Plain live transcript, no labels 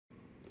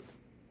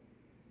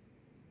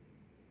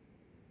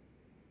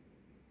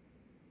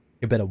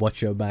You better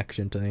watch your back,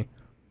 Shintani.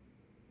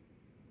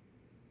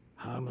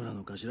 羽村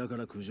の頭か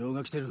ら苦情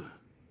が来てる。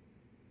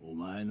お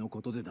前の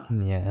ことでだ。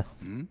Yeah.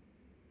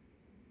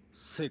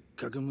 せっ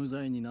かく無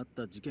罪になっ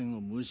た事件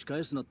を蒸し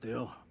返すなって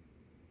よ。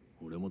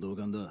俺も同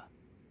感だ。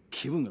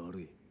気分が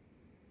悪い。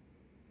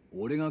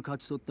俺が勝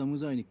ち取った無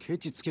罪にケ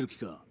チつける気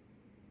か。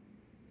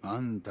あ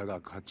んたが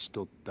勝ち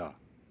取った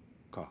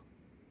か。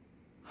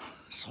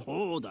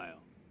そうだよ。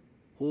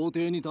法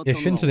廷に立った Yeah,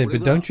 のは Shintani, 俺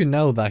but だ。 don't you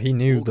know that he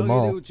knew お them かげで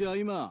all? うちは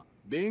今、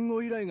弁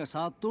護依頼が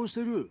殺到し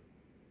てる。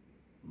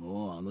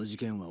もうあの事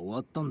件は終わ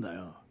ったんだ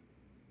よ。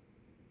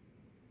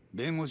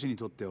弁護士に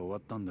とっては終わ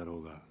ったんだろ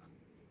うが、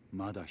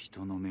まだ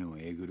人の目を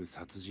えぐる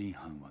殺人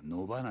犯は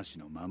野放し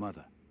のまま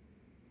だ。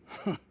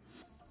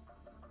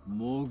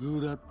モ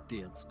グラって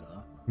やつ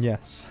か？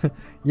 Yes.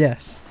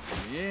 Yes.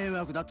 迷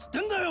惑だっつっ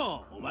てんだ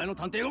よ。お前の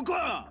探偵ごっこ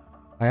は。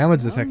 I am a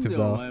detective なんで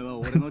お though. 前は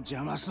俺の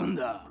邪魔すん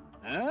だ。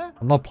I'm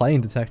not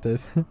playing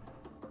detective.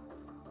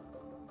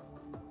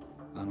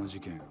 あの事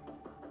件、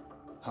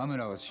羽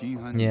村は真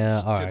犯人を知 Yeah,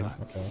 ってた。 alright.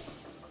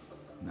 Okay.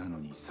 なの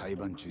に裁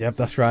判中 Yep,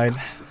 that's right.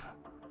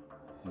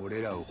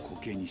 俺らをコ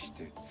ケにし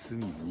て罪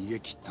を逃げ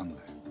切ったんだ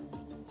よ。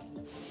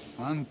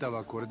あんた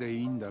はこれで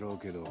いいんだろう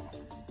けど、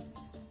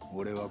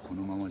俺はこ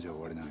のままじゃ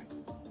終われない。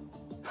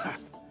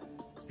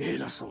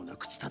偉そうな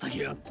口叩き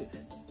やがって。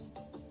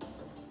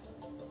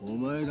お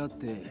前だっ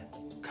て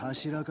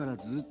頭から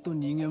ずっと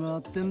逃げ回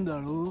ってんだ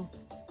ろ。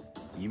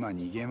今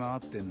逃げ回っ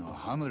てんのは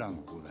羽村の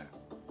子だよ。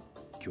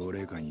強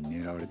霊会に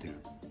狙われてる。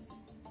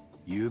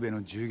昨べ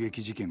の銃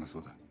撃事件がそ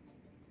うだ。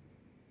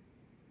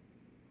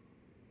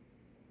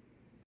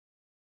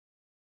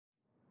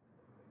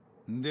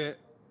で、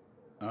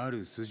あ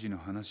る筋の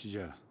話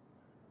じゃ、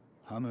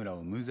羽村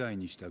を無罪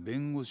にした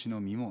弁護士の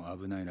身も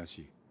危ないらし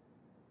い。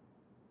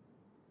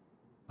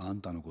あん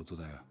たのこと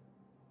だよ。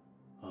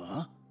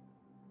あ？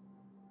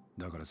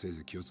だからせい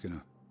ぜい気をつけ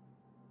な。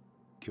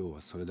今日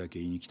はそれだけ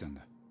言いに来たん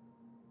だ。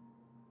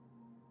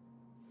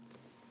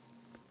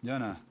じゃあ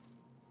な。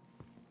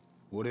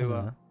俺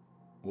は、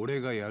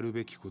俺がやる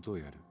べきことを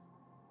やる。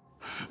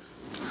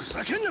ふ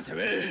ざけんなて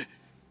めえ。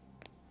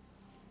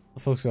 What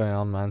the fuck's going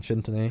on, man,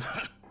 Shintani?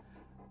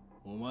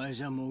 お前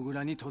じゃモグ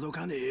ラに届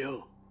かねえ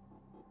よ。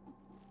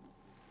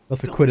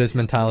 That's a quitter's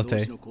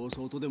mentality. の構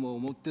想とでも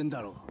思ってん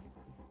だろ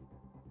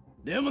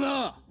う。でも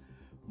な、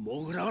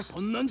モグラはそ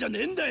んなんじゃ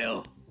ねえんだ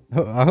よ。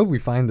 I hope we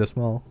find this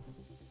mall.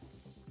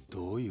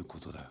 どういうこ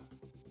とだ？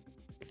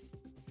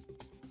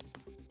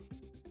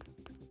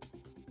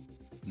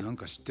なん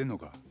か知ってんの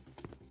か？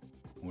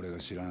俺が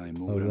知らない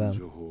モグラの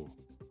情報。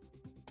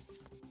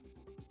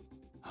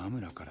羽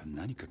村から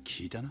何か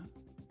聞いたな？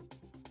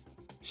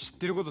知っ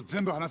てること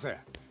全部話せ。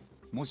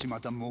もし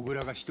またモグ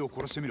ラが人を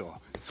殺してみろ。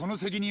その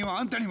責任は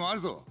あんたにもある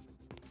ぞ。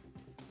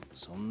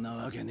そんな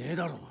わけねえ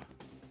だろ。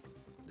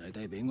だいた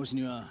い弁護士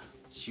には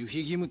守秘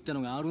義務って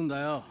のがあるん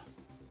だよ。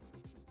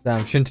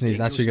 Damn,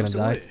 Shintani's actually gonna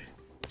die.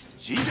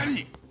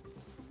 Shintani!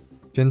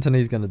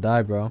 Shintani's gonna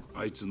die, bro.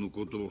 あいつの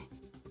こと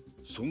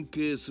尊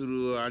敬す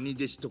る兄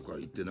弟子とか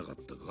言ってなかっ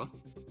たか？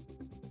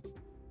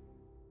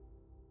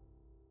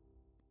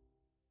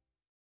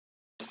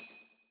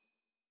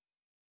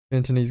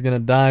 Shintani's gonna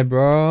die,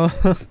 bro.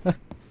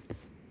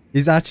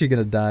 He's actually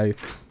gonna die.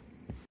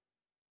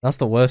 That's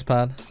the worst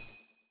part.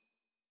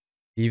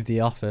 Leave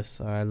the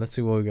office. Alright, let's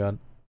see what we got.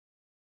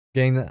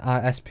 Getting the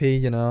SP,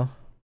 you know.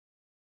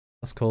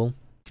 That's cool.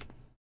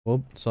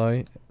 Oh,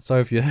 sorry.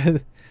 Sorry if you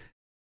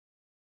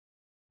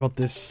got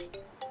this.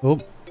 Oh,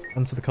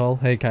 answer the call.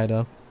 Hey,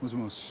 Kaido. もし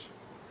もし。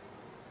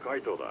カ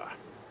イトだ。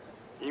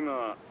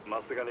今、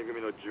マスガネ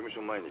組の事務所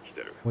前に来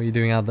てる。 What are you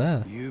doing out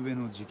there? 昨べ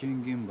の事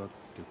件現場っ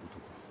てこ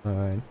とか。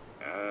 Alright.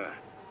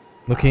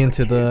 Looking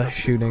into the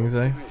shootings,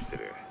 eh?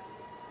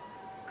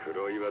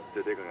 黒岩っ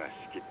てデカが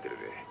仕切ってる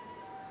ぜ。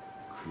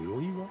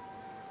黒岩？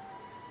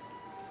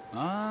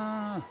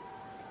あ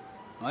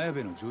あ、綾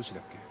部の上司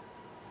だっけ？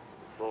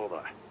そう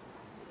だ。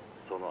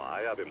その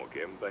綾部も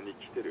現場に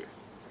来てる。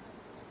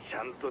ち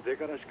ゃんとデ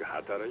カらしく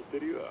働いて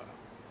るよ。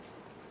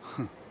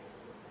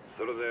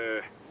それ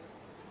で、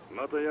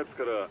また奴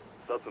から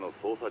札の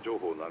捜査情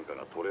報なんか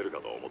が取れるか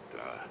と思って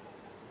な。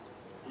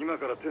今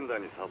からテンダー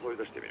に誘い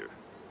出してみる。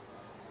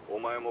お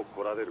前も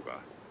来られる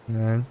か？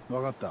 Alright.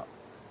 わかった。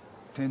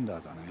テン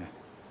ダーだね。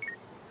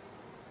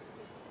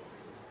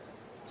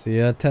 See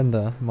ya,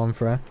 tender,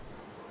 Monfrey.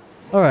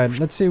 Alright,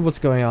 let's see what's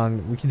going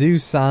on. We can do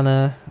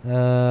Sana.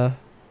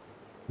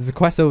 There's a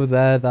quest over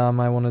there that I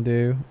might want to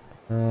do.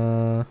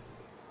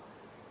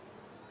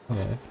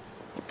 Okay.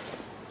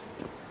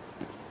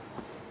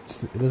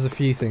 There's a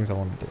few things I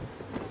want to do.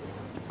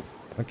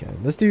 Okay,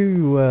 let's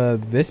do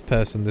this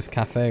person, this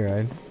cafe,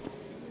 right?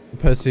 The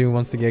person who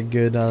wants to get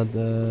good at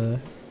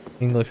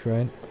English,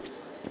 right?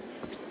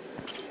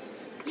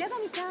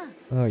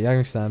 Oh,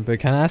 Yagami-san, but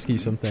can I ask you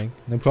something?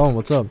 No problem,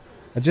 what's up?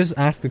 I just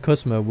asked the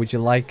customer, would you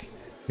like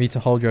me to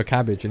hold your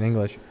cabbage in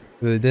English?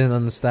 But they didn't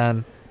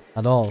understand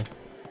at all.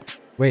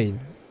 Wait,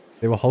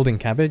 they were holding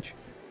cabbage?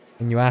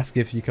 And you asked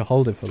if you could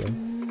hold it for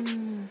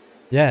them?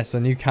 Yes, I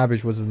knew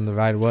cabbage wasn't the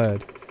right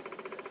word.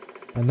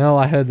 I know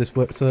I heard this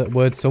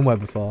word somewhere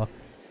before,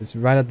 It's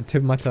right at the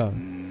tip of my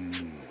tongue.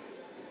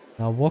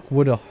 Now, what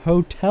would a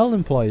hotel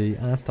employee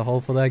ask to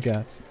hold for their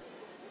guests?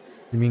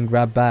 You mean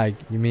grab bag?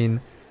 You mean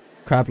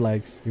crab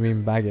legs? You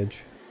mean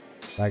baggage?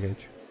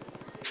 Baggage.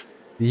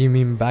 Do you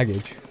mean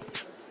baggage?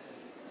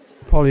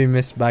 Probably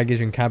miss baggage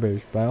and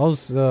cabbage, but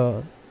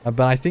also, but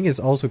I think it's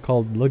also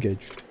called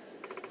luggage.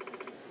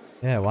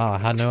 Yeah, wow, I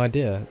had no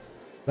idea.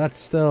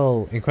 That's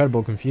still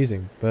incredible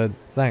confusing, but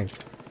thanks.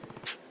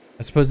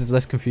 I suppose it's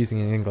less confusing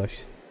in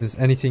English, since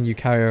anything you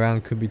carry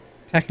around could be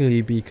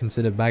technically be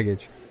considered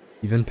baggage,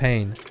 even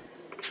pain.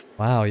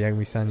 Wow,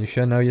 Yagami-san, you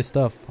sure know your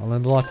stuff. I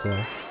learned a lot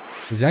today.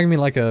 Is Yagami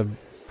like a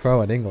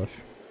pro at English?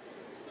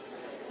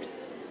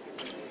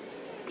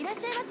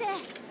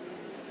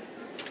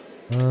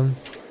 Oh,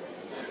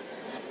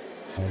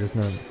 there's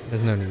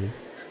no need.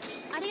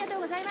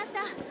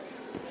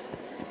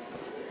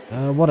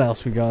 What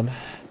else we got?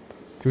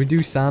 Should we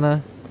do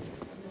Sana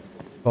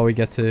before we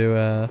get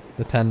to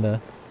the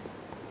tender?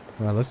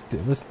 Well,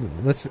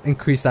 let's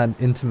increase that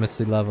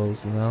intimacy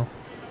levels, you know.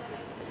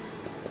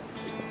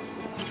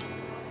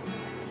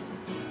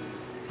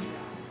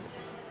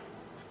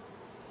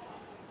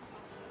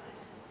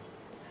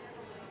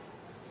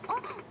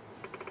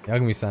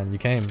 Yagami-san, you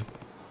came. Of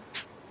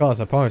course,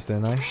 I promised,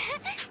 didn't I?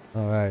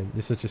 Alright,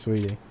 you're such a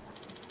sweetie.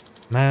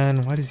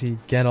 Man, why does he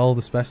get all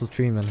the special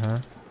treatment, huh?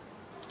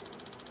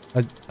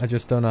 I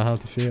just don't know how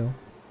to feel.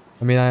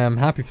 I mean, I am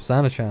happy for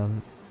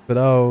Sana-chan, but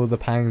oh, the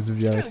pangs of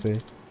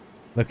jealousy.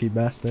 Lucky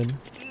bastard.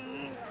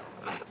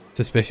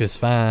 Suspicious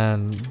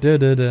fan. Da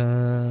da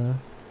da.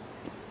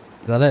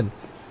 Is that it?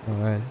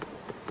 Alright.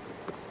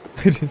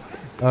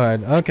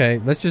 Alright,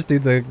 okay, let's just do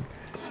the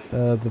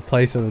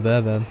place over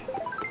there then.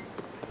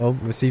 Oh,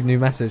 receive new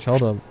message.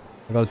 Hold up.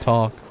 I gotta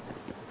talk.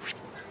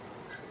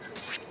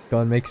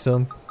 Gotta make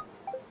some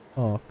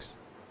talks.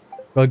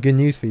 Got good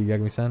news for you,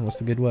 Yagami-san. What's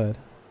the good word?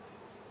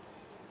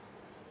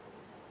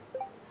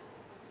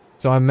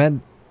 So I met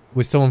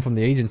with someone from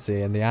the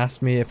agency and they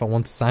asked me if I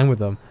want to sign with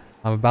them.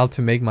 I'm about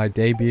to make my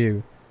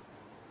debut.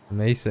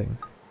 Amazing.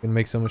 Gonna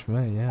make so much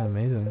money. Yeah,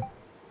 amazing.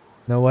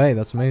 No way,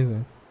 that's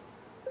amazing.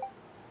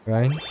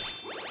 Right?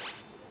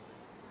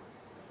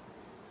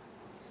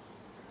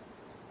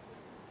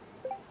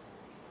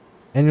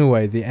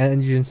 Anyway, the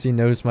agency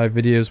noticed my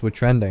videos were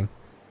trending.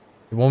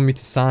 They want me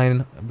to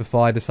sign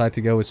before I decide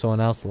to go with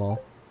someone else,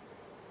 lol.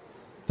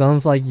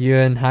 Sounds like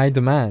you're in high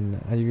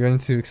demand. Are you going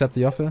to accept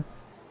the offer?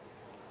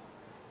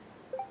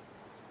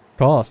 Of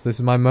course, this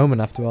is my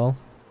moment after all.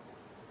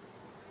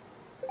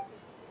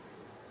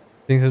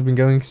 Things have been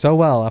going so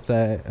well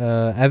after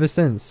ever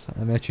since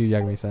I met you,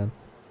 Yagami-san.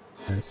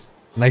 Nice.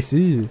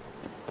 Nice-oo.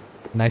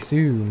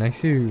 Nice-oo.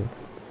 Nice-oo.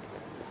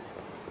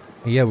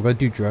 Yeah, we're gonna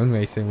do drone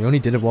racing. We only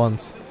did it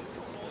once.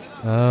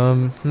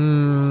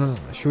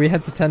 Should we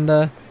head to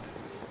tender?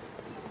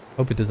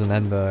 Hope it doesn't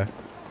end the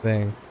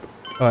thing.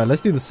 Alright,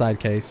 let's do the side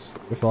case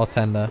before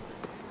tender.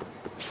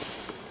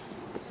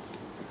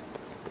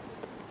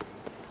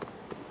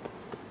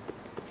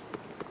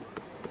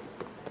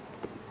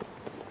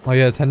 Oh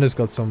yeah, tender's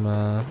got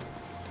some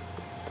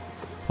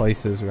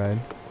places, right?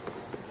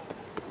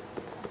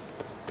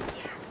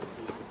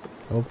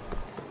 Oh,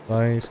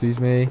 bye, excuse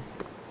me.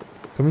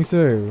 Coming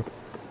through.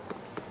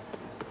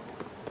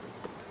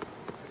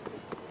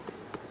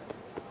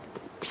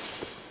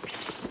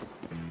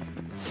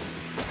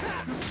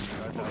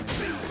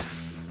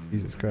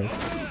 Jesus Christ.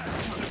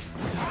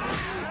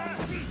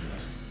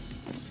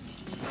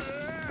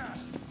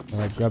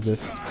 Alright, grab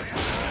this.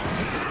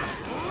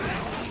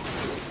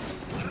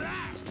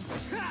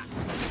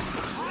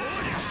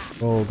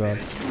 Oh god.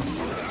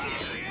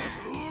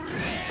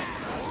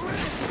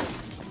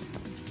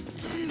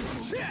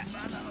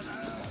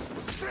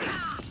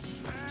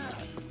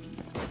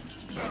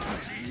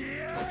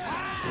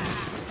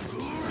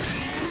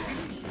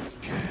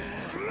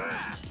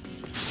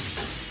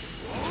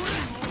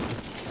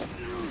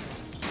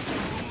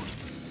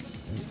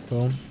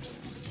 Boom.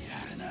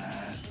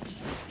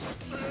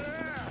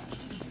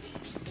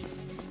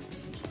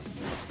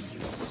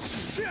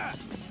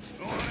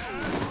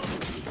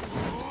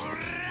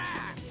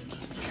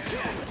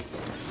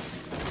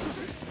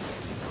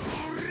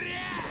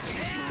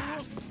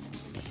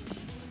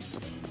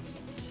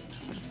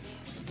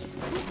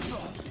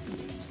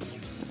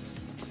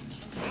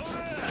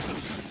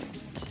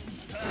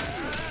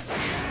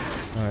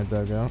 Alright,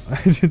 there we go.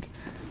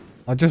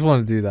 I just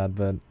want to do that,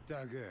 but...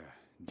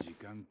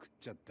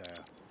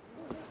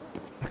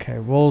 Okay,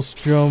 wall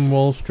strum,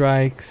 wall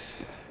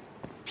strikes.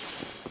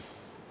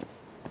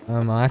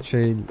 I'm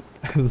actually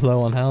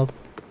low on health.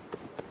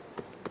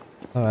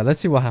 Alright, let's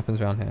see what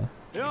happens around here.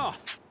 Yeah.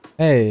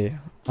 Hey,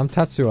 I'm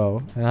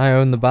Tatsuo, and I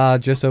own the bar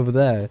just over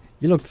there.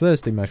 You look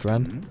thirsty, my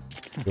friend.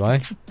 Do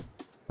I?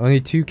 Only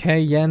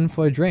 2k yen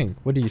for a drink.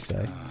 What do you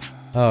say?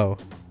 Oh,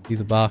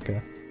 he's a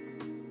barker.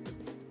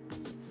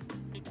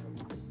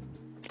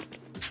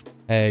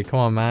 Hey, come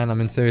on, man.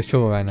 I'm in serious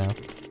trouble right now.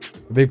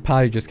 The big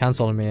party just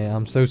cancelled on me.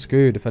 I'm so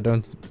screwed if I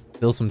don't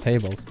fill some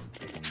tables.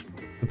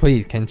 So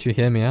please, can't you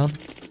hear me out?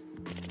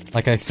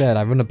 Like I said,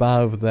 I run a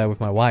bar over there with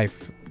my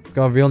wife.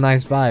 got a real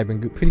nice vibe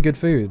and pretty good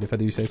food, if I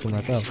do say so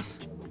myself.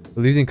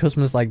 But losing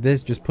customers like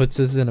this just puts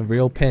us in a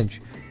real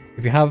pinch.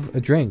 If you have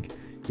a drink,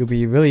 you'll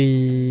be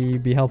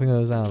really helping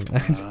us out.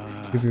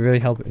 You'll be really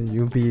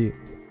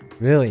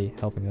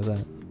helping us out.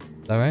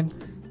 Is that right?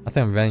 I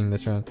think I'm running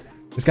this round.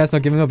 This guy's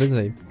not giving up,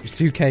 isn't he? It's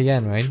 2k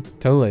yen, right?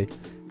 Totally.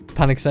 It's a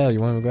panic sale,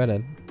 you won't regret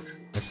it.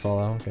 I fall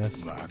out, I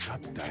guess.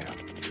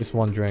 Just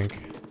one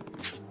drink.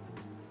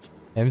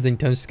 Everything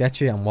turns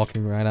sketchy, I'm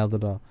walking right out the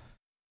door.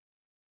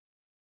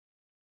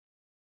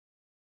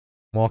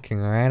 Walking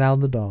right out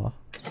the door.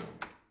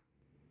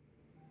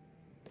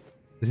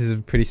 This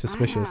is pretty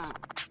suspicious.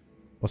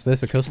 What's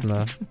this, a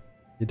customer?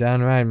 You're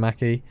down right,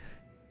 Mackie.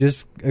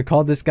 Just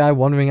caught this guy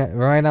wandering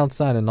right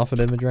outside and offered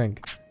him a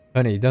drink.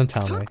 Honey, don't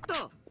tell me.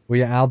 Were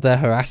you out there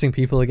harassing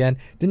people again?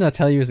 Didn't I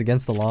tell you it was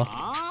against the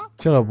law?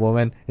 Shut up,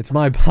 woman. It's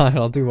my bar,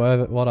 I'll do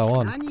what I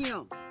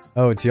want.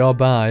 Oh, it's your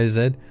bar, is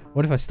it?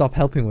 What if I stop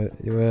helping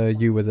with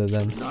you with it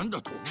then?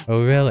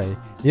 Oh, really?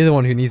 You're the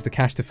one who needs the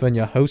cash to fund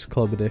your host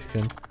club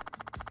addiction.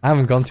 I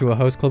haven't gone to a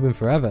host club in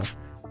forever.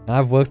 And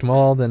I've worked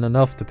more than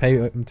enough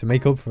to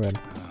make up for it.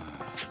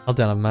 How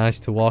did I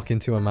manage to walk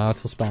into a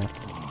marital spat?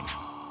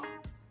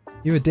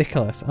 You're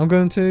ridiculous. I'm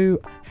going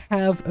to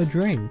have a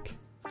drink.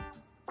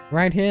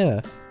 Right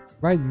here.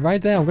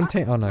 Right there. I'm going to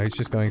take... Oh no, he's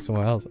just going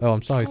somewhere else. Oh,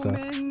 I'm sorry, sir.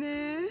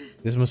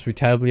 This must be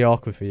terribly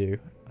awkward for you.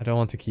 I don't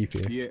want to keep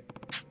you. Yeah.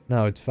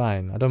 No, it's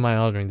fine. I don't mind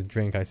ordering the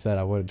drink. I said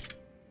I would.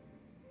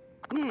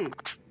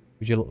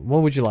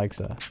 What would you like,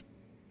 sir?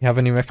 You have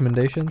any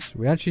recommendations?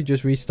 We actually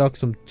just restocked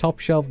some top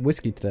shelf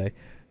whiskey today.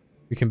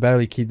 We can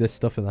barely keep this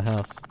stuff in the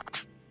house.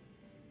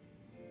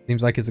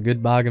 Seems like it's a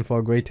good bargain for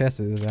a great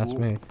tester, if you ask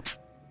me.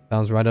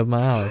 Sounds right up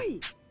my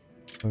alley.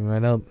 Going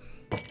right up.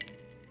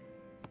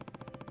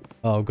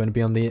 Oh, going to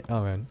be on the...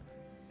 Oh, man.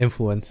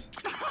 Influence.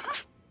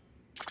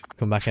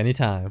 Come back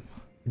anytime.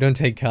 We don't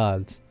take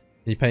cards.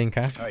 Are you paying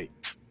cash?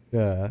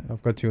 Yeah,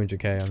 I've got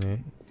 200k on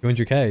me.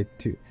 200k?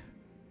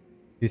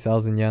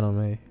 2,000 yen on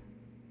me.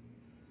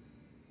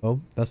 Oh,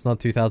 that's not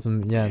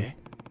 2,000 yen.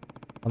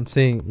 I'm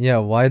seeing... Yeah,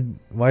 why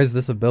is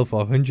this a bill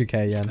for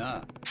 100k yen?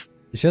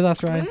 You sure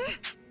that's right?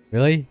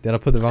 Really? Did I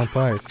put the wrong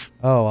price?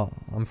 Oh,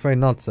 I'm afraid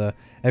not, sir.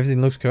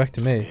 Everything looks correct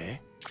to me.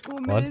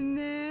 What?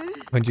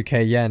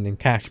 100k yen in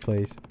cash,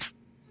 please.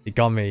 He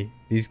got me.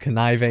 He's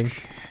conniving.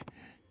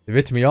 They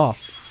ripped me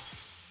off.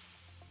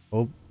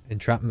 Oh,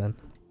 entrapment.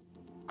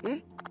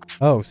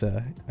 Oh,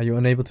 sir. Are you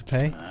unable to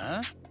pay?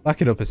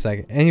 Back it up a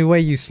second. Any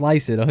way you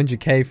slice it,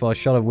 100k for a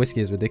shot of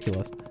whiskey is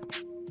ridiculous.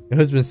 Your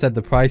husband said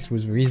the price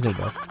was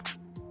reasonable.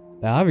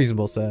 They are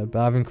reasonable, sir,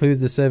 but I've included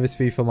the service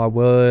fee for my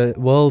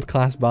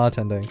world-class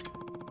bartending.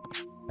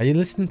 Are you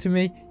listening to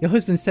me? Your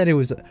husband said it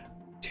was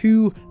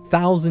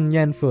 2,000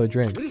 yen for a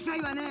drink.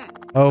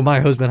 Oh, my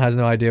husband has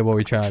no idea what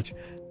we charge.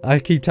 I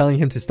keep telling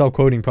him to stop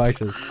quoting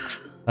prices.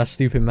 That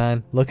stupid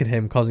man. Look at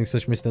him causing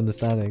such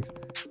misunderstandings.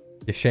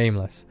 You're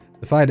shameless.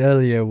 The fight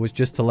earlier was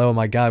just to lower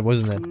my guard,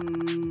 wasn't it?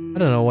 I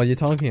don't know what you're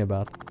talking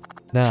about.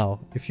 Now,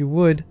 if you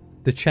would,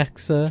 the check,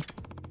 sir.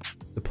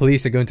 The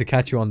police are going to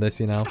catch you on this,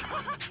 you know.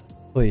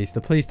 Please,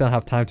 the police don't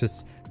have time to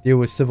deal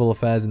with civil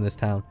affairs in this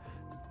town.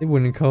 They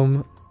wouldn't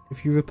come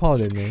if you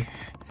reported me.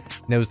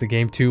 Knows the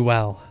game too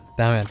well.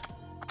 Damn it.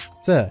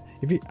 Sir,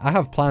 I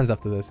have plans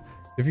after this.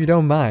 If you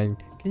don't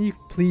mind, can you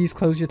please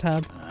close your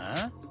tab?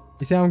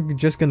 You think I'm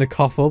just gonna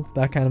cough up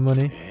that kind of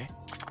money?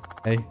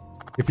 Hey,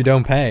 if you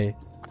don't pay,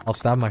 I'll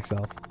stab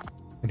myself.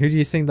 And who do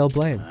you think they'll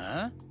blame?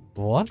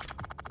 What?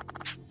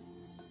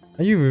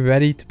 Are you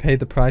ready to pay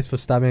the price for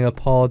stabbing a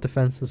poor,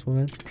 defenseless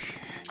woman?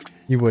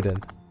 You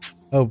wouldn't.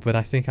 Oh, but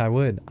I think I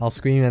would. I'll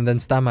scream and then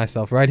stab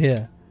myself right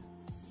here.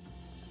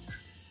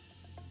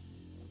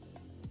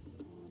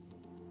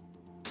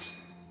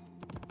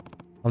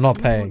 I'm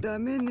not paying.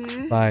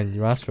 Fine,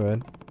 you asked for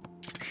it.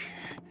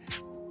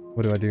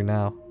 What do I do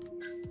now?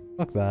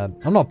 Fuck that.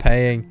 I'm not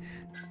paying.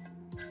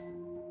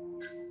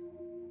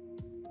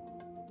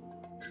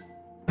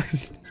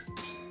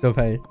 Don't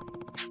pay.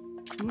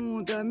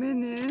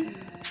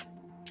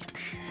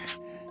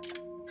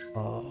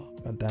 Oh,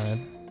 god damn it.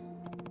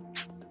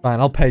 Fine,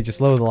 I'll pay,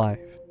 just lower the life.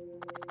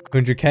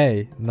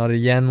 100k, not a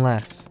yen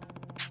less.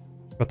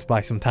 Got to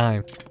buy some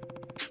time.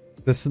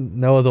 There's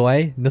no other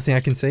way? Nothing I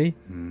can see?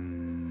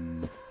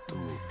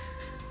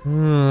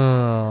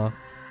 I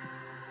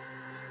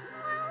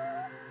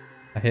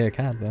hear a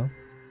cat though.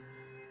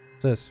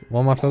 What's this?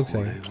 What am I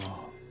focusing?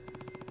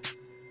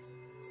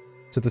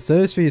 So the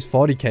service fee is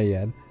 40k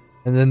yen,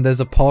 and then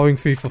there's a pouring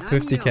fee for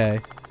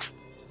 50k.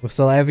 We'll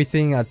sell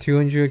everything at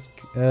 2k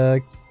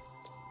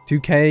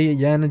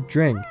yen a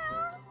drink.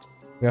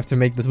 We have to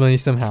make this money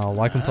somehow.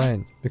 Why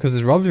complain? Because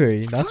it's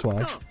robbery, that's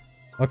why.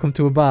 Welcome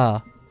to a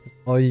bar.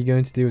 All you're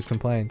going to do is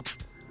complain.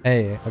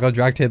 Hey, I got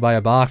dragged here by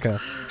a barker.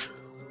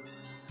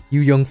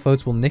 You young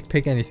folks will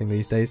nitpick anything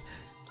these days.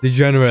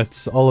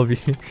 Degenerates, all of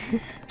you.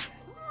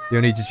 The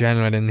only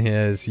degenerate in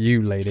here is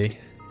you, lady.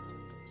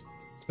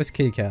 Where's the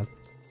kitty cat?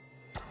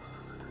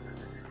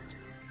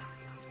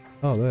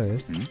 Oh, there it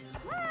is.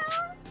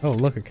 Oh,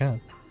 look, a cat.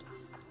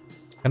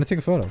 Can I take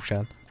a photo of a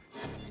cat?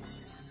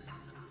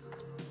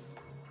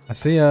 I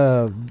see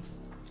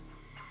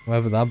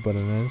whatever that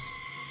button is.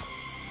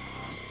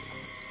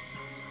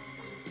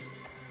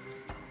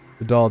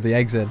 The door, the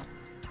exit,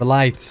 the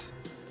lights.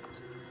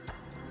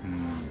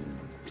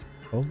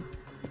 Oh,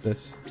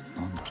 this.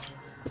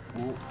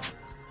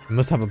 We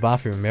must have a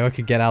bathroom. Maybe I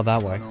could get out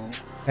that way.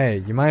 Hey,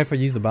 you mind if I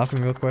use the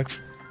bathroom real quick?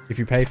 If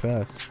you pay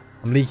first.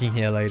 I'm leaking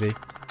here, lady.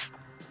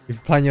 If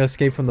you plan your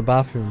escape from the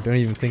bathroom, don't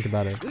even think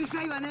about it.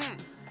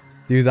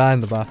 Do that in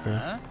the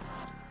bathroom.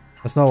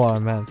 That's not what I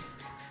meant.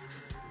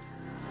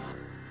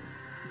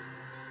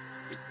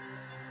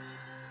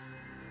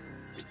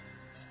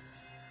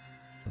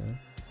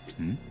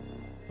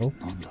 Oh.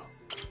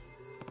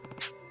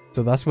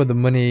 So that's where the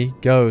money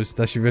goes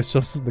that she rips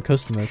off the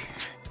customers.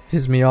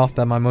 Pisses me off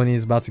that my money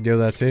is about to go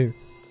there too.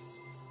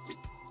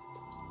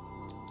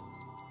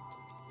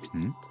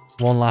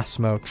 One last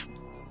smoke.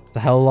 It's a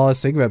hell of a lot of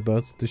cigarette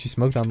butts. Does she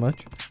smoke that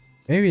much?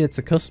 Maybe it's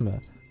a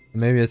customer. Or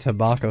maybe it's her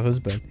Barker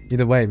husband.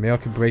 Either way, maybe I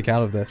could break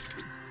out of this.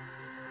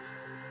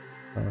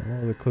 What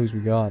are the clues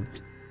we got?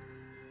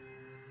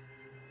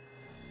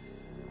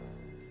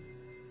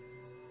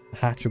 The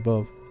hatch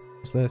above.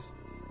 What's this?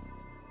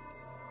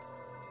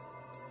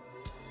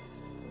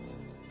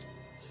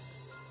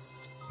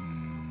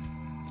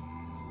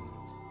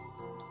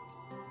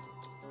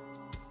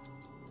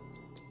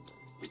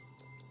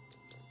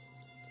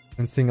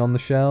 Anything on the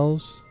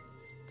shelves?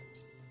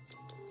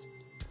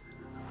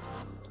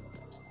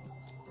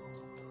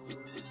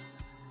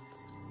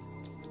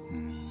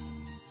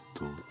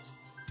 I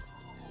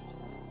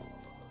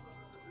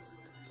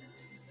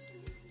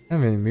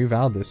can't really move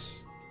out of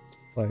this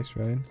place,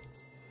 right?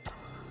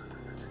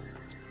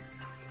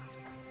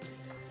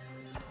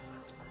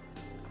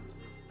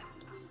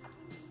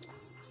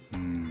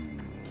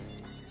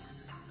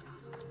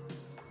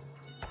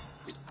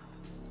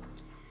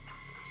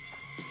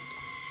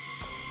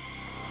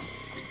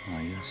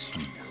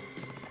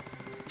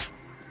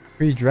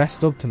 Pretty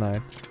dressed up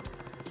tonight.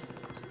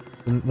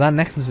 And that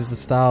necklace is the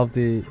style of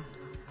the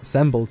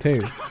assemble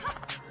too.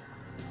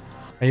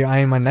 Are you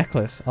eyeing my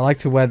necklace? I like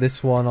to wear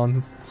this one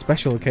on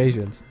special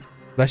occasions.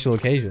 Special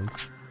occasions?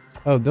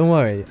 Oh, don't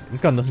worry.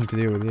 It's got nothing to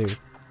do with you.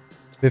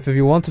 If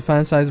you want to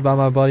fantasize about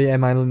my body and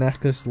my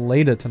necklace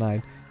later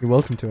tonight, you're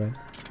welcome to it.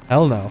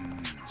 Hell no.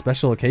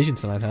 Special occasion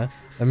tonight, huh?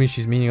 That means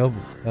she's meeting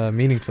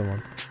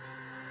someone.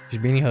 She's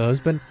meeting her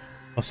husband?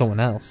 Or someone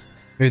else.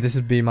 Maybe this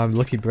would be my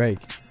lucky break.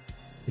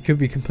 It could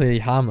be completely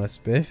harmless,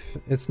 but if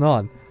it's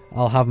not,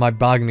 I'll have my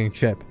bargaining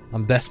chip.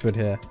 I'm desperate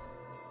here.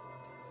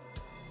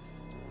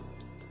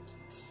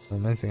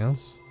 Anything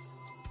else?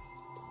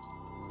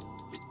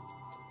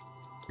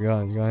 You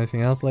got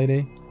anything else,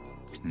 lady?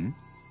 You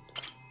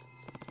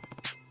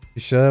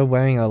sure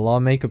wearing a lot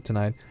of makeup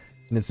tonight,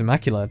 and it's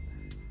immaculate.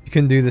 You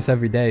couldn't do this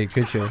every day,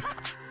 could you?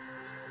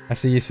 I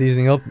see you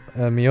seizing up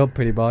me up,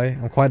 pretty boy.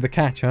 I'm quite the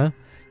catch, huh?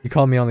 You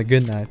called me on a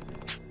good night.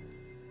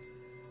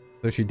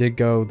 So she did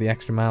go the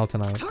extra mile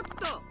tonight.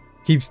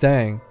 Keep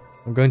staying.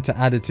 I'm going to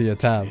add it to your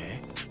tab.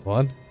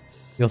 What?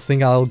 You'll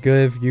think I'll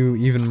give you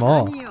even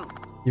more.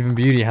 Even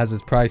beauty has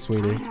its price,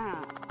 sweetie.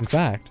 In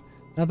fact,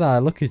 now that I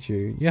look at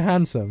you, you're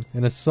handsome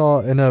in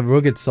a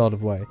rugged sort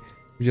of way.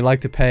 Would you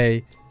like to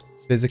pay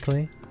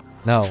physically?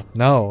 No,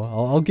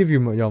 I'll give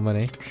you your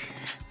money.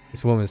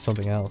 This woman is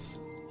something else.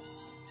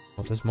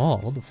 Oh, there's more.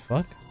 What the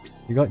fuck?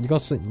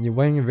 You're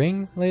wearing a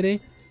ring, lady?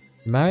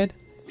 You married?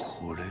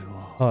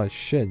 Oh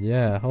shit,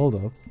 yeah, hold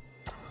up.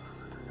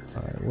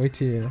 Alright, wait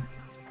till you...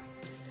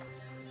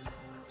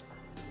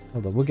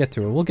 Hold up, we'll get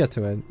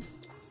to it.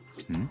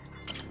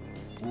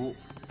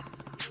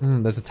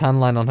 There's a tan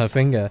line on her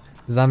finger.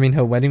 Does that mean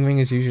her wedding ring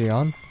is usually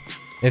on?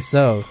 If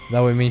so, that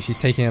would mean she's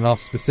taking it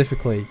off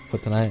specifically for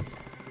tonight.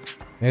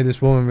 Maybe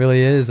this woman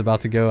really is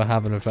about to go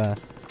have an affair.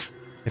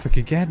 If I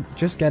could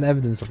just get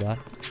evidence of that,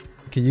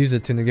 I could use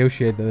it to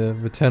negotiate the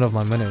return of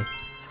my money.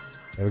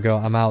 There we go,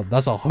 I'm out.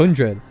 That's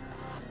 100!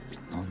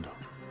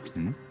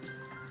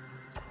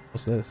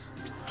 What's this?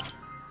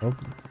 Oh,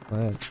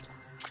 man.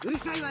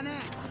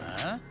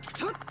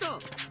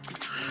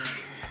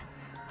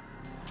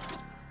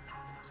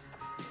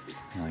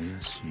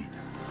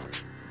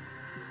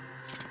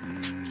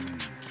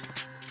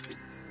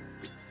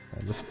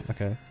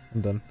 Okay,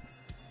 I'm done.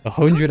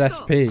 100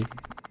 SP.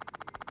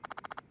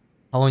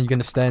 How long are you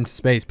gonna stare into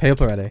space? Pay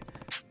up already.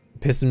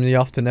 Pissing me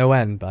off to no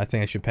end, but I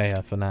think I should pay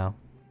her for now.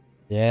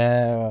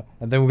 Yeah,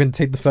 and then we're gonna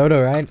take the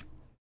photo, right?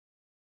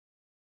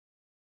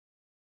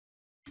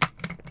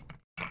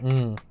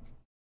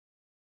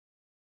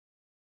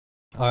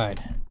 Alright.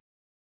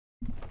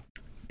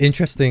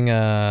 Interesting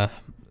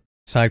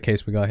side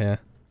case we got here.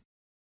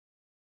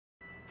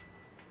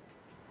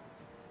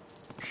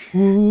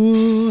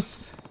 Ooh.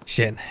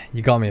 Shit,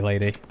 you got me,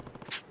 lady.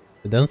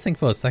 But don't think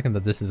for a second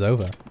that this is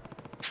over.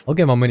 I'll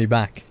get my money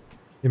back.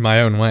 In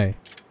my own way.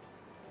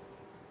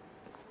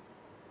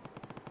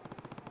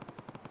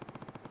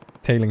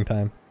 Tailing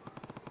time.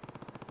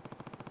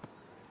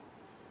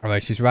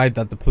 Alright, she's right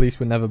that the police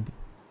would never...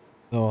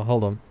 Oh,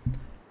 hold on.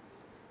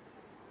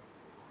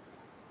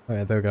 Oh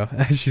yeah, there we go.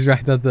 She's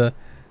right that the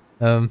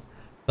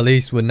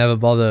police would never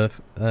bother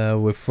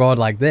with fraud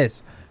like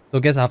this. So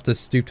I guess I have to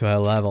stoop to her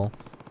level.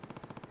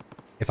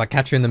 If I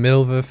catch her in the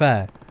middle of her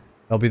affair,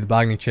 that'll be the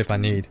bargaining chip I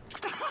need.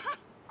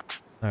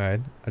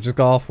 Alright, I just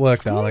got off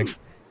work, darling.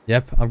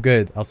 Yep, I'm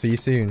good. I'll see you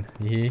soon.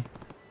 He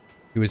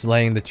was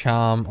laying the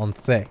charm on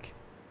thick.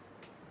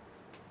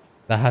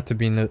 That had to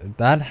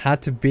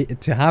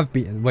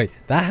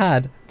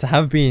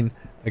have been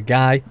a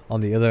guy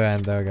on the other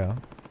end. There we go.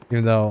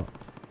 Even though,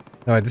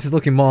 alright, this is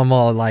looking more and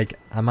more like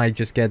I might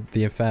just get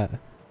the affair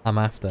I'm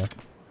after.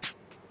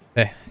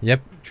 Hey,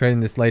 yep,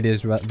 trading this lady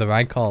is the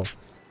right call.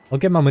 I'll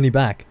get my money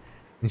back,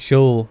 and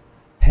she'll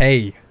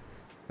pay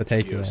for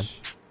taking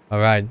it.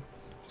 Alright,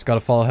 just gotta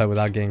follow her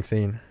without getting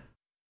seen.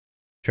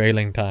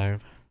 Trailing time.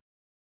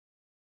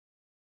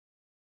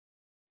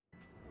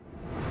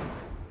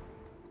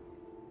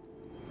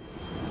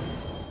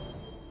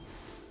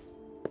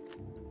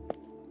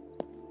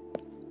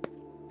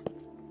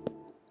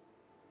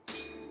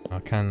 I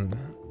can.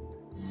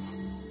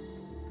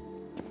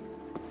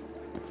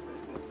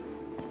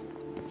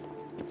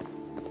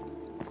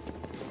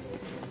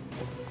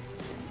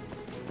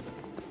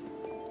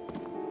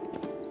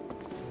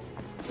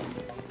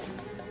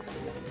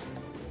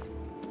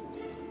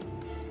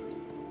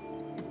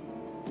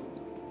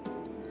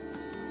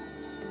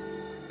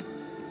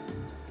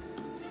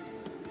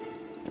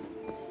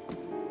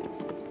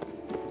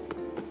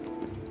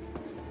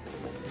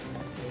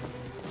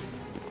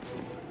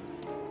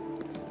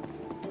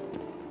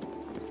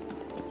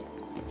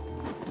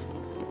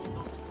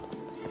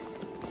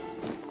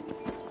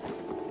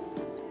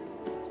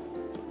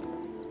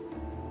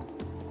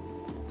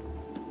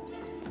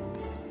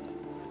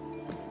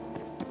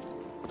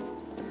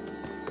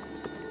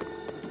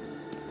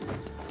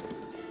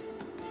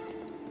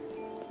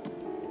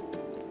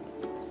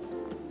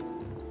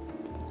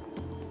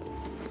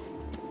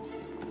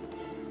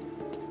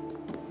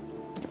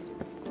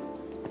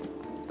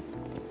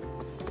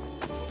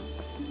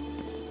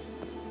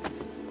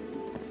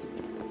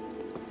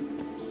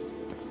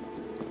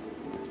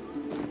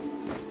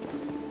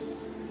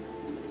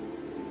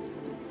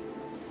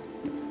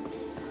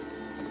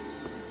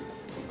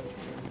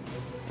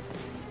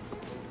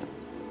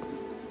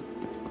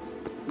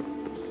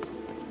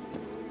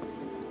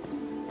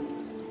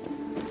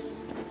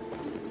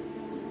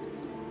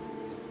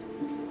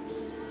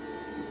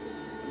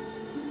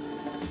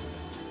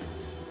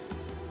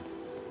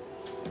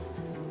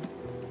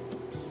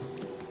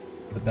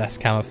 The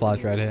best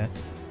camouflage right here.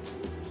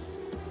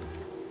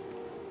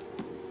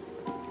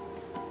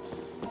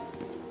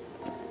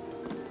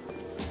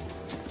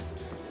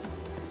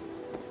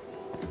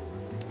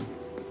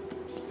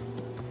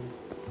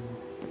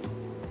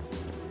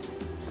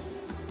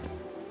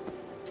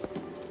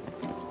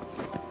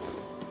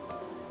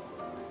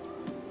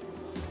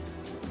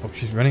 Oh,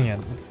 she's running it.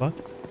 What the fuck?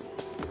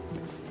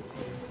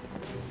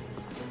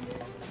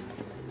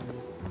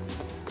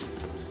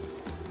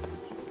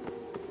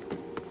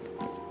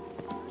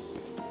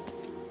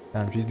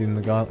 Damn, she's doing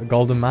the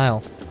golden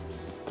mile.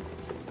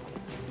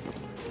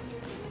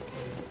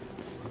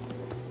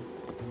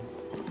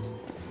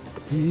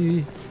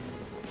 Eee.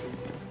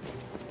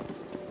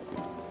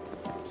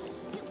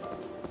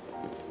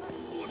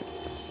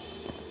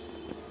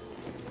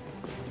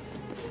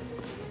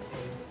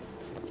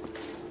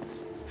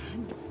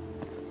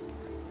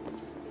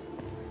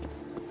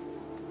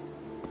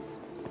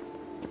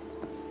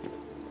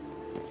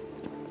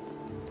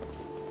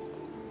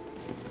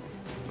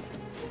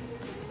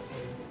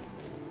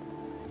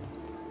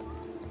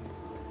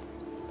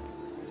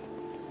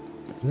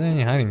 Is there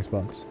any hiding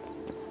spots?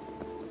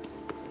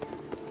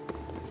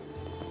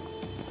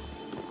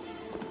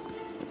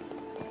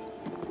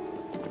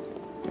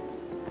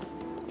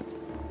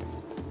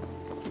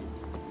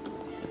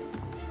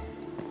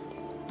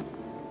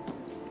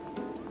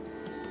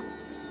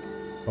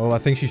 Oh, I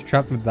think she's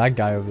trapped with that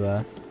guy over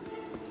there.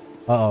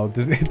 Uh-oh,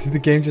 did the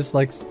game just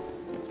like...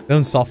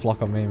 Don't soft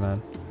lock on me,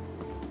 man.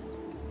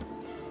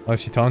 Oh,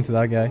 she talking to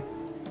that guy.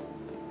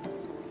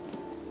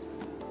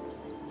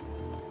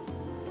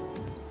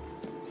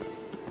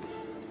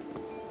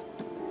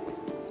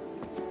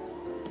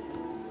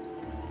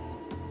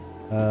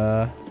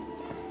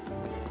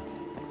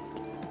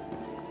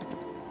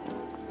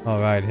 Oh,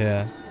 right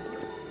here.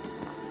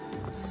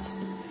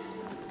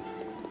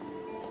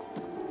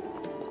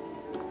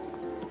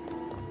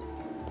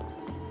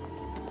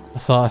 I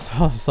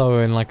thought we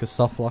were in like a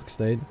soft lock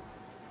state.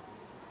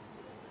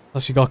 Oh,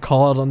 she got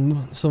caught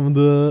on some of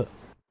the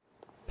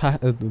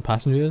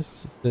passengers,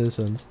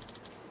 citizens.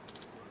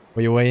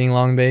 Were you waiting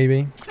long,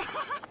 baby?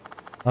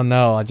 Oh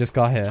no, I just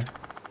got here.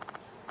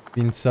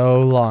 Been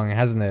so long,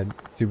 hasn't it,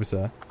 Super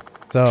Sir?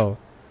 So,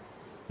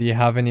 do you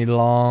have any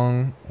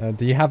long?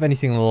 Do you have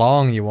anything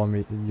long you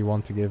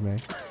want to give me?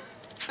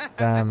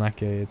 Damn,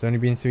 okay, it's only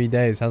been 3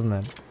 days, hasn't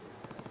it?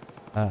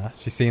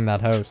 She's seen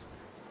that host.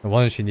 No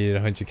wonder she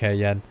needed 100k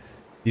yen.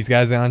 These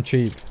guys aren't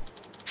cheap.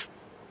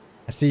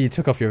 I see you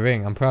took off your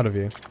ring. I'm proud of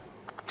you.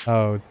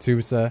 Oh,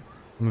 Super Sir,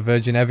 I'm a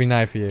virgin every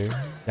night for you.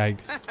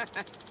 Yikes.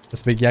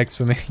 That's a big yikes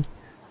for me.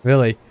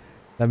 Really?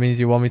 That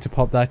means you want me to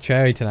pop that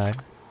cherry tonight.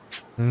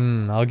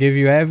 I'll give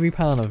you every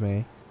pound of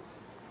me.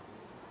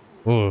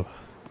 Ooh.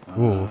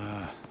 Ooh.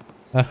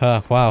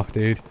 Haha, wow,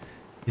 dude.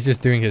 He's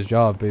just doing his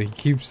job, but he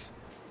keeps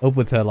up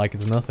with her like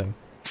it's nothing.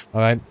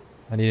 Alright,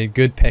 I need a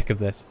good pick of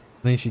this.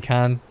 Something she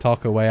can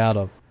talk her way out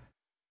of.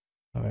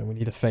 Alright, we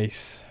need a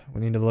face. We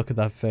need to look at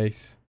that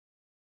face.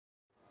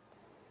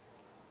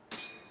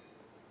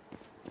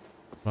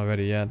 Not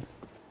ready yet.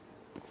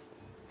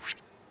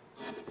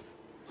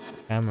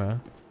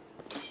 Camera.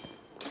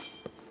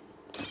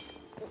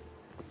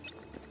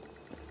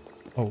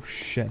 Oh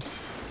shit.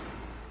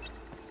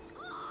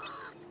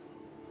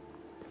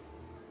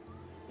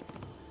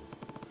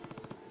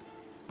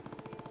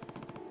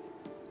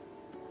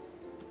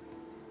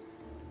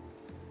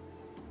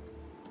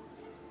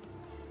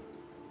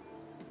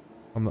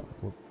 I'm not,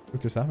 what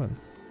just happened?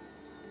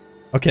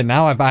 Okay,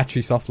 now I've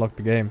actually soft locked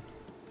the game.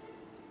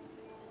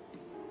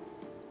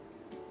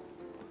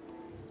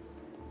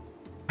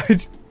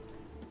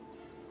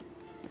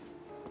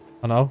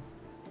 Oh no.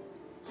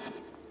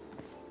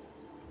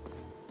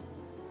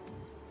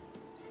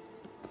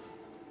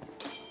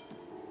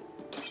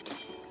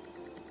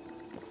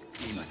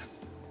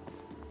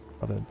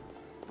 Got it.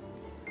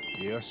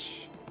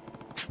 Yosh.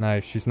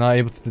 Nice. She's not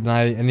able to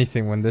deny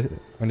anything when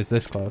it's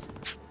this close.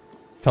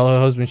 Tell her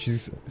husband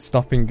she's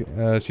stopping.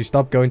 She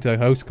stopped going to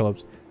host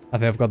clubs. I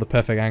think I've got the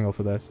perfect angle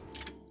for this.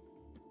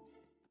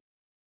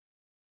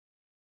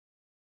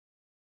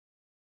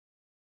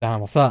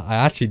 Damn, I thought I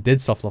actually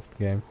did soft lock the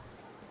game.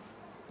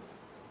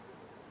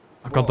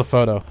 I got the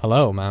photo.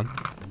 Hello, man.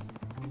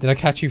 Did I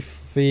catch you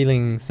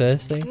feeling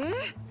thirsty?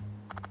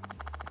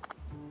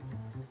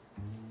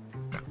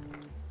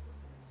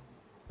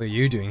 What are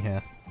you doing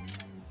here?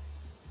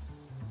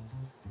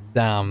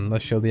 Damn,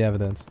 let's show the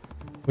evidence.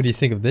 What do you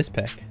think of this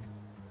pic?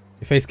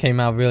 Your face came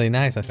out really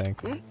nice, I think.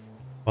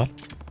 What?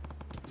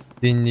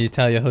 Didn't you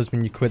tell your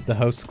husband you quit the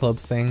host club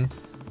thing?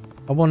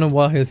 I wonder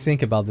what he'll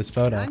think about this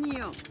photo.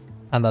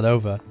 Hand that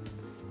over.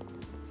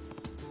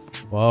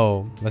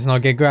 Whoa, let's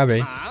not get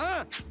grabby.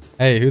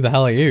 Hey, who the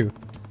hell are you?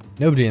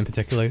 Nobody in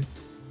particular.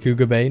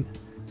 Cougar bait.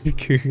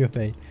 Cougar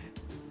bait.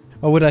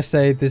 Or would I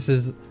say this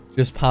is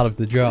just part of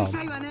the job?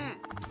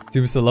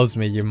 Dubusa loves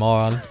me, you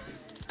moron.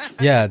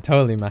 Yeah,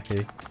 totally,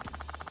 Mackie.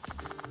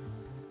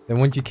 Then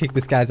wouldn't you kick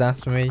this guy's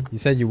ass for me? You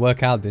said you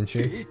work out, didn't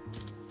you?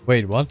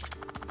 Wait, what?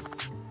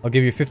 I'll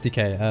give you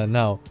 50k.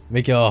 No.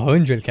 Make it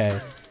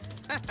 100k.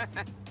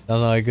 That's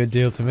not a good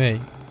deal to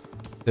me.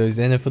 So he's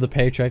in it for the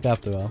paycheck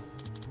after all.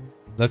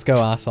 Let's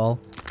go, asshole.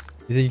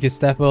 You think you could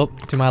step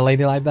up to my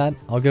lady like that?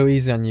 I'll go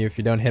easy on you if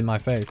you don't hit my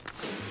face.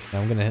 Yeah,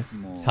 I'm gonna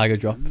tiger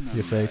drop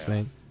your face,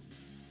 mate.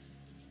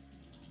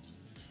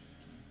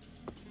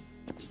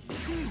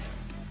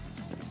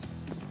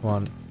 Come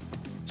on.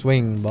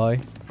 Swing,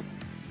 boy.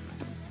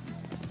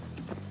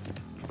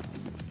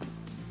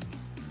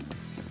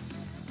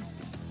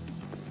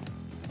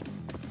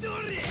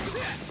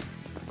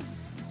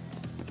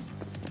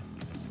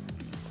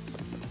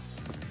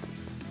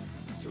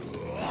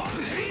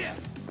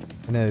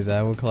 Nearly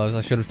there, we're close. I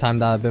should have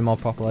timed that a bit more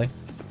properly.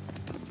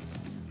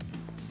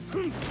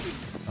 Oh,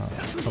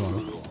 come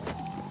on.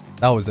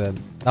 That was it.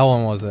 That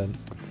one was it.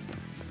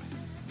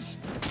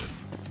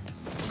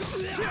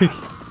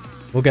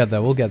 We'll get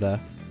there, we'll get there.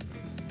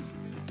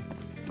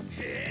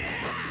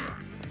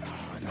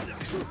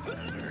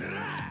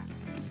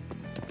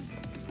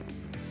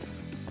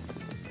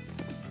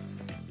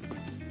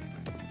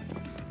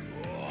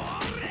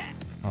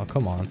 Oh,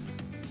 come on.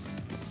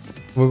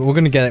 We're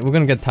gonna get it. We're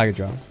gonna get tiger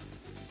drop.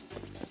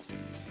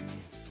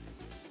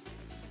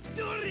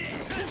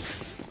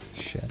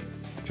 Shit.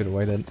 Should have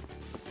waited.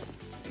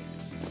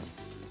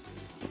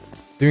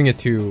 Doing it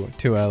too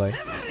early.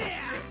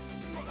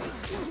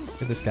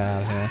 Get this guy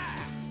out of here.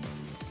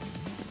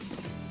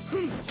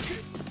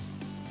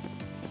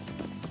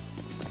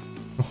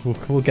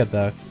 We'll get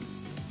there.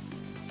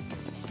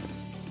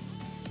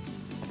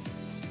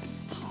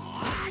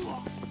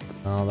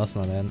 Oh, that's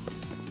not it.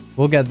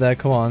 We'll get there,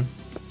 come on.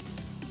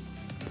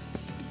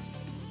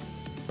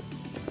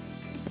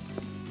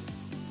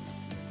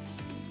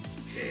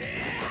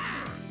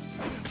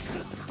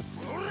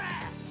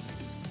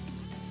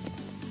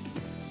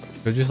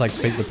 Or just like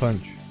fake the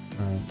punch.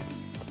 Alright.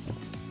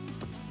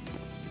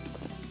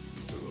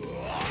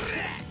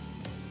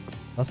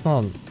 That's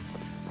not.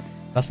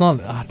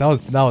 That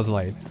was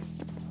late.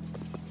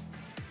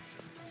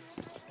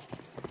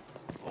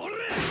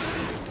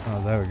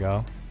 Oh, there we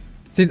go.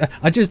 See,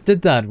 I just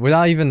did that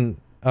without even.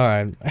 All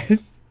right,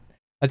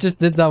 I just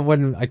did that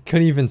when I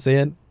couldn't even see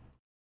it.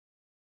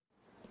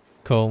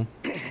 Cool.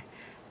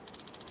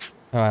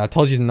 All right, I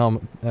told you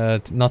not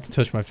to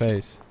touch my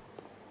face.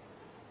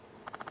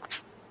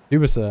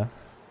 Dubusa.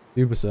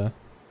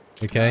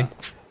 Okay.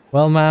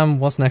 Well, ma'am,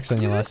 what's next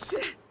on your list?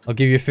 I'll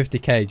give you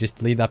 50k. Just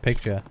delete that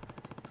picture.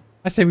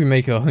 I say we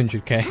make it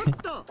 100k.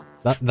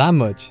 that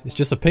much? It's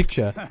just a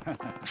picture.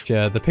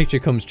 Sure, the picture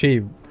comes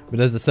cheap, but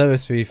there's a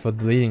service fee for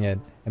deleting it.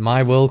 In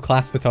my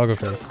world-class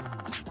photography.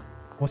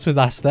 What's with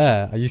that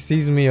stare? Are you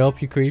seizing me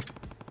up, you creep?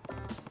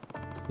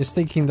 Just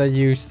thinking that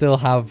you still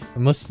have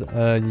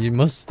you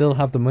must still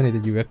have the money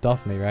that you ripped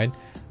off me, right?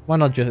 Why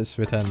not just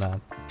return that?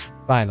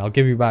 Fine, I'll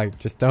give you back.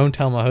 Just don't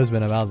tell my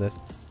husband about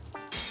this.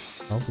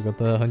 Oh, we got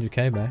the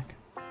 100k back.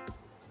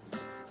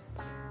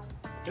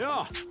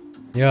 Yeah.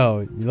 Yo,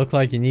 you look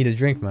like you need a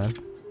drink, man.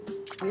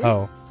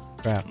 Oh,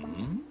 crap.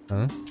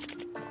 Huh?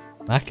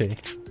 Maki,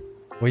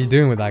 what are you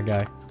doing with that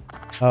guy?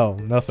 Oh,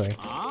 nothing.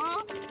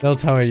 Don't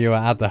tell me you were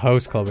at the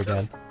host club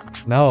again.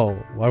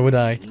 No, why would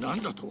I?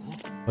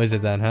 What is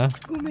it then, huh?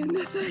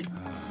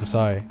 I'm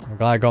sorry. I'm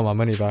glad I got my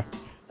money back.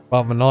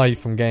 But I'm annoyed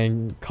from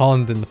getting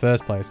conned in the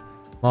first place.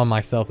 More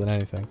myself than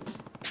anything.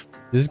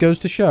 This goes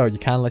to show you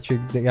can't let your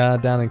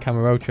guard down in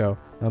Kamurocho,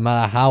 no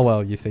matter how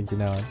well you think you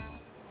know it.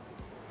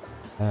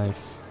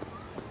 Nice.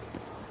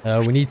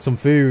 We need some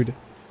food.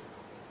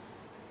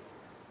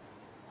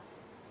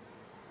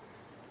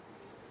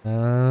 We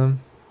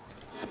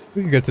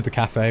can go to the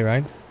cafe,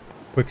 right?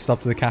 Quick stop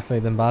to the cafe,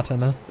 then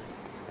bartender.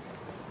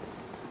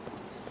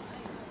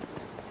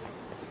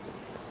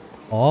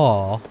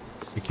 Or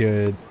we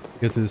could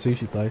go to the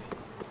sushi place.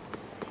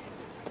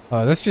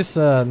 Alright, let's just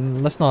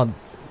let's not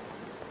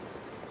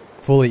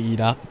fully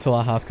eat out till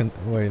our house can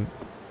wait.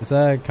 Is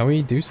there, can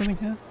we do something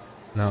here?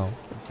 No.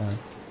 Okay.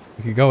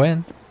 We could go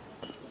in.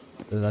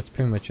 But that's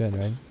pretty much it,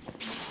 right?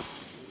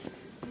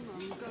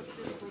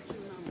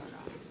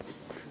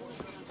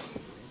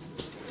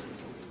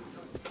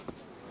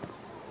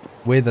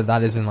 Weird that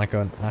that isn't like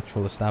an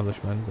actual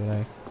establishment,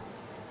 but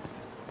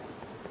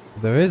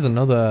there is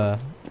another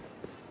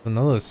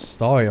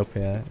story up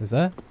here. Is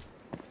there?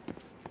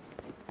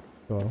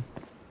 Cool.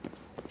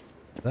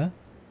 Is there?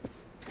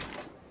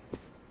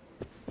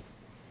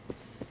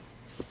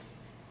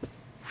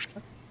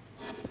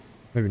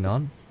 Maybe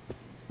not.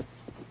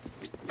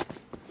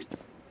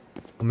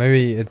 Or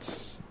maybe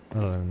it's,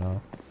 I don't even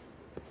know.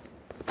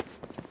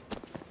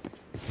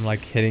 I'm like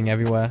hitting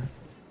everywhere.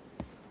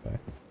 Okay.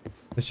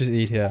 Let's just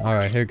eat here.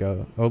 Alright, here we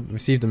go. Oh,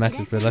 received a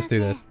message, but let's do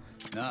this.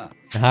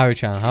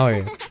 Haru-chan, how are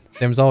you?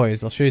 Same as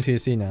always, I'll show you to your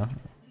seat now.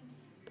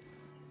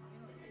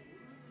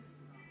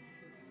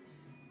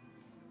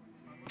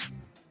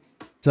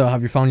 So,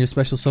 have you found your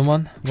special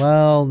someone?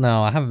 Well,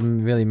 no, I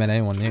haven't really met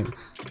anyone new.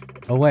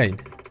 Oh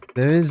wait,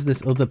 there is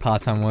this other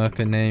part-time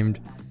worker named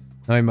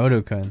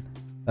Norimoto-kun.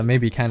 That may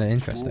be kinda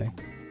interesting.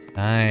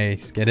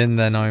 Nice, get in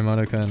there,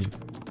 Norimoto-kun.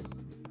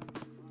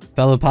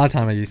 Fellow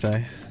part-timer, you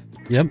say?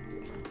 Yep.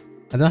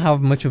 I don't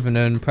have much of an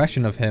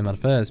impression of him at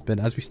first, but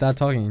as we start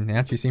talking, he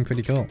actually seemed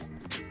pretty cool.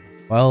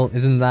 Well,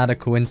 isn't that a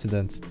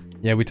coincidence?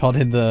 Yeah, we taught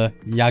him the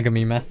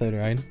Yagami method,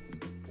 right?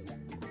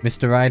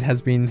 Mr. Right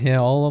has been here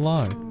all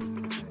along.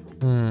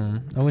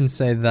 I wouldn't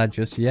say that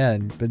just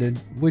yet, but it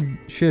would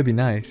sure be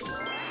nice.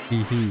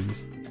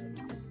 Hee-hees.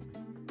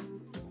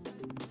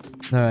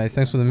 Alright,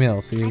 thanks for the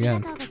meal. See you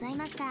again.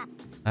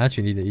 I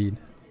actually need to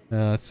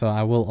eat. So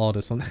I will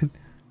order something.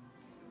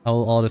 I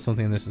will order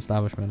something in this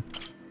establishment.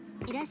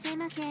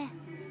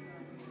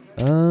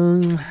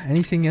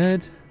 Anything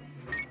good?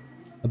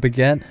 A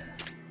baguette?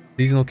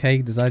 Seasonal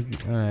cake? Does that...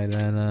 Alright,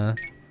 then, oh,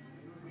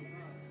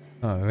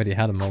 I already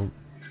had a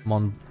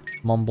Mont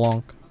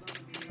Blanc.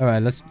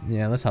 Alright, let's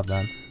have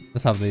that.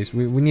 Let's have these.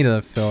 We need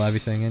to fill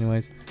everything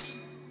anyways.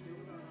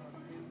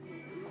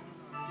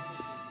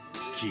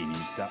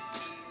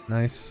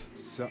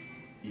 Nice.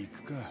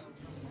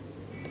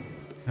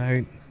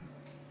 Alright.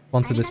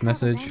 Onto this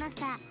message.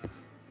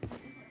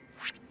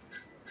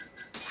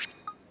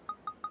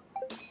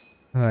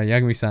 Alright,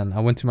 Yagami-san, I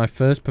went to my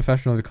first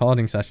professional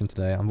recording session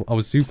today. I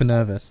was super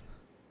nervous.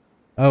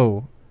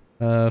 Oh,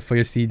 for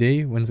your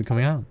CD? When's it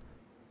coming out?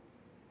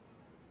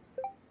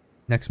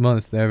 Next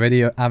month. They're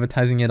already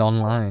advertising it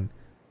online.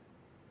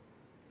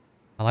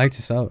 I like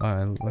to celebrate.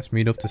 Alright, let's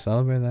meet up to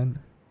celebrate then.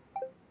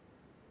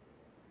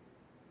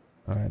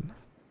 Alright.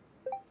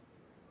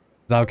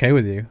 Is that okay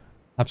with you?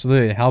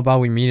 Absolutely. How about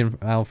we meet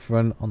out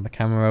front on the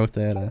Camaro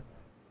Theater?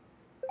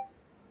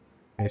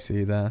 Okay, see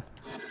you there.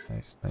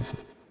 Nice, nice.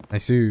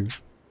 Nice.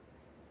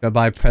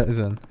 Goodbye,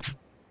 present.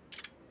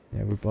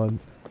 Yeah, we've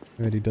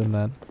already done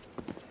that.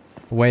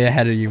 Way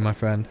ahead of you, my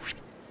friend.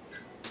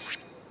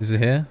 Is it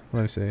here?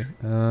 Let me see.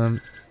 Yeah,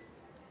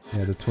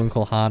 the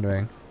Twinkle Hard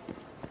Ring.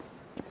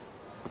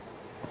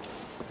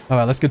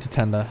 Alright, let's go to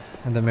Tender.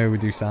 And then maybe we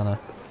do Sana.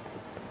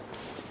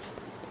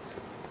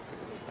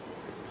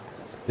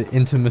 The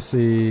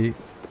intimacy.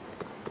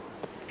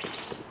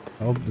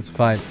 Oh, there's a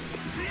fight.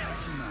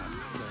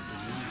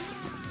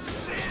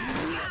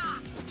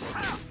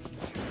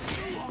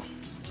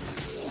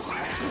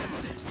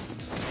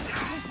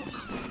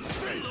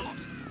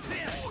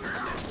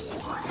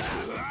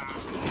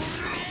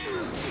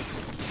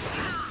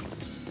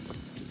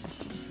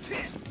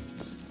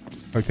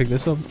 Can we pick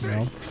this up?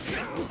 No.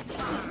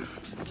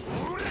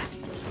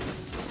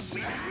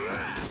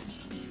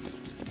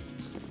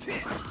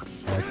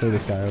 Alright, throw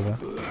this guy over.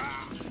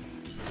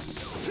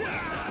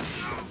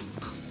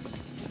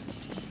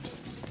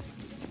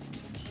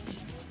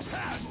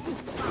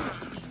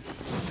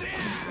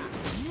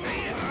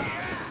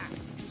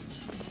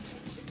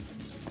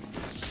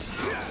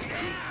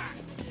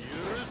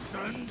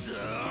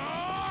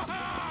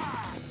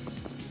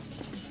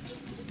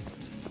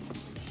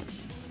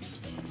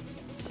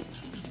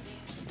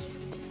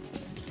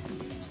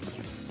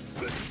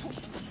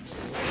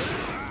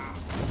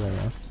 There we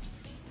go.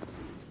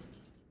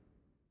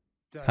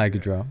 Tiger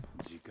drum.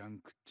 時間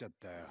食っちゃっ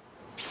たよ。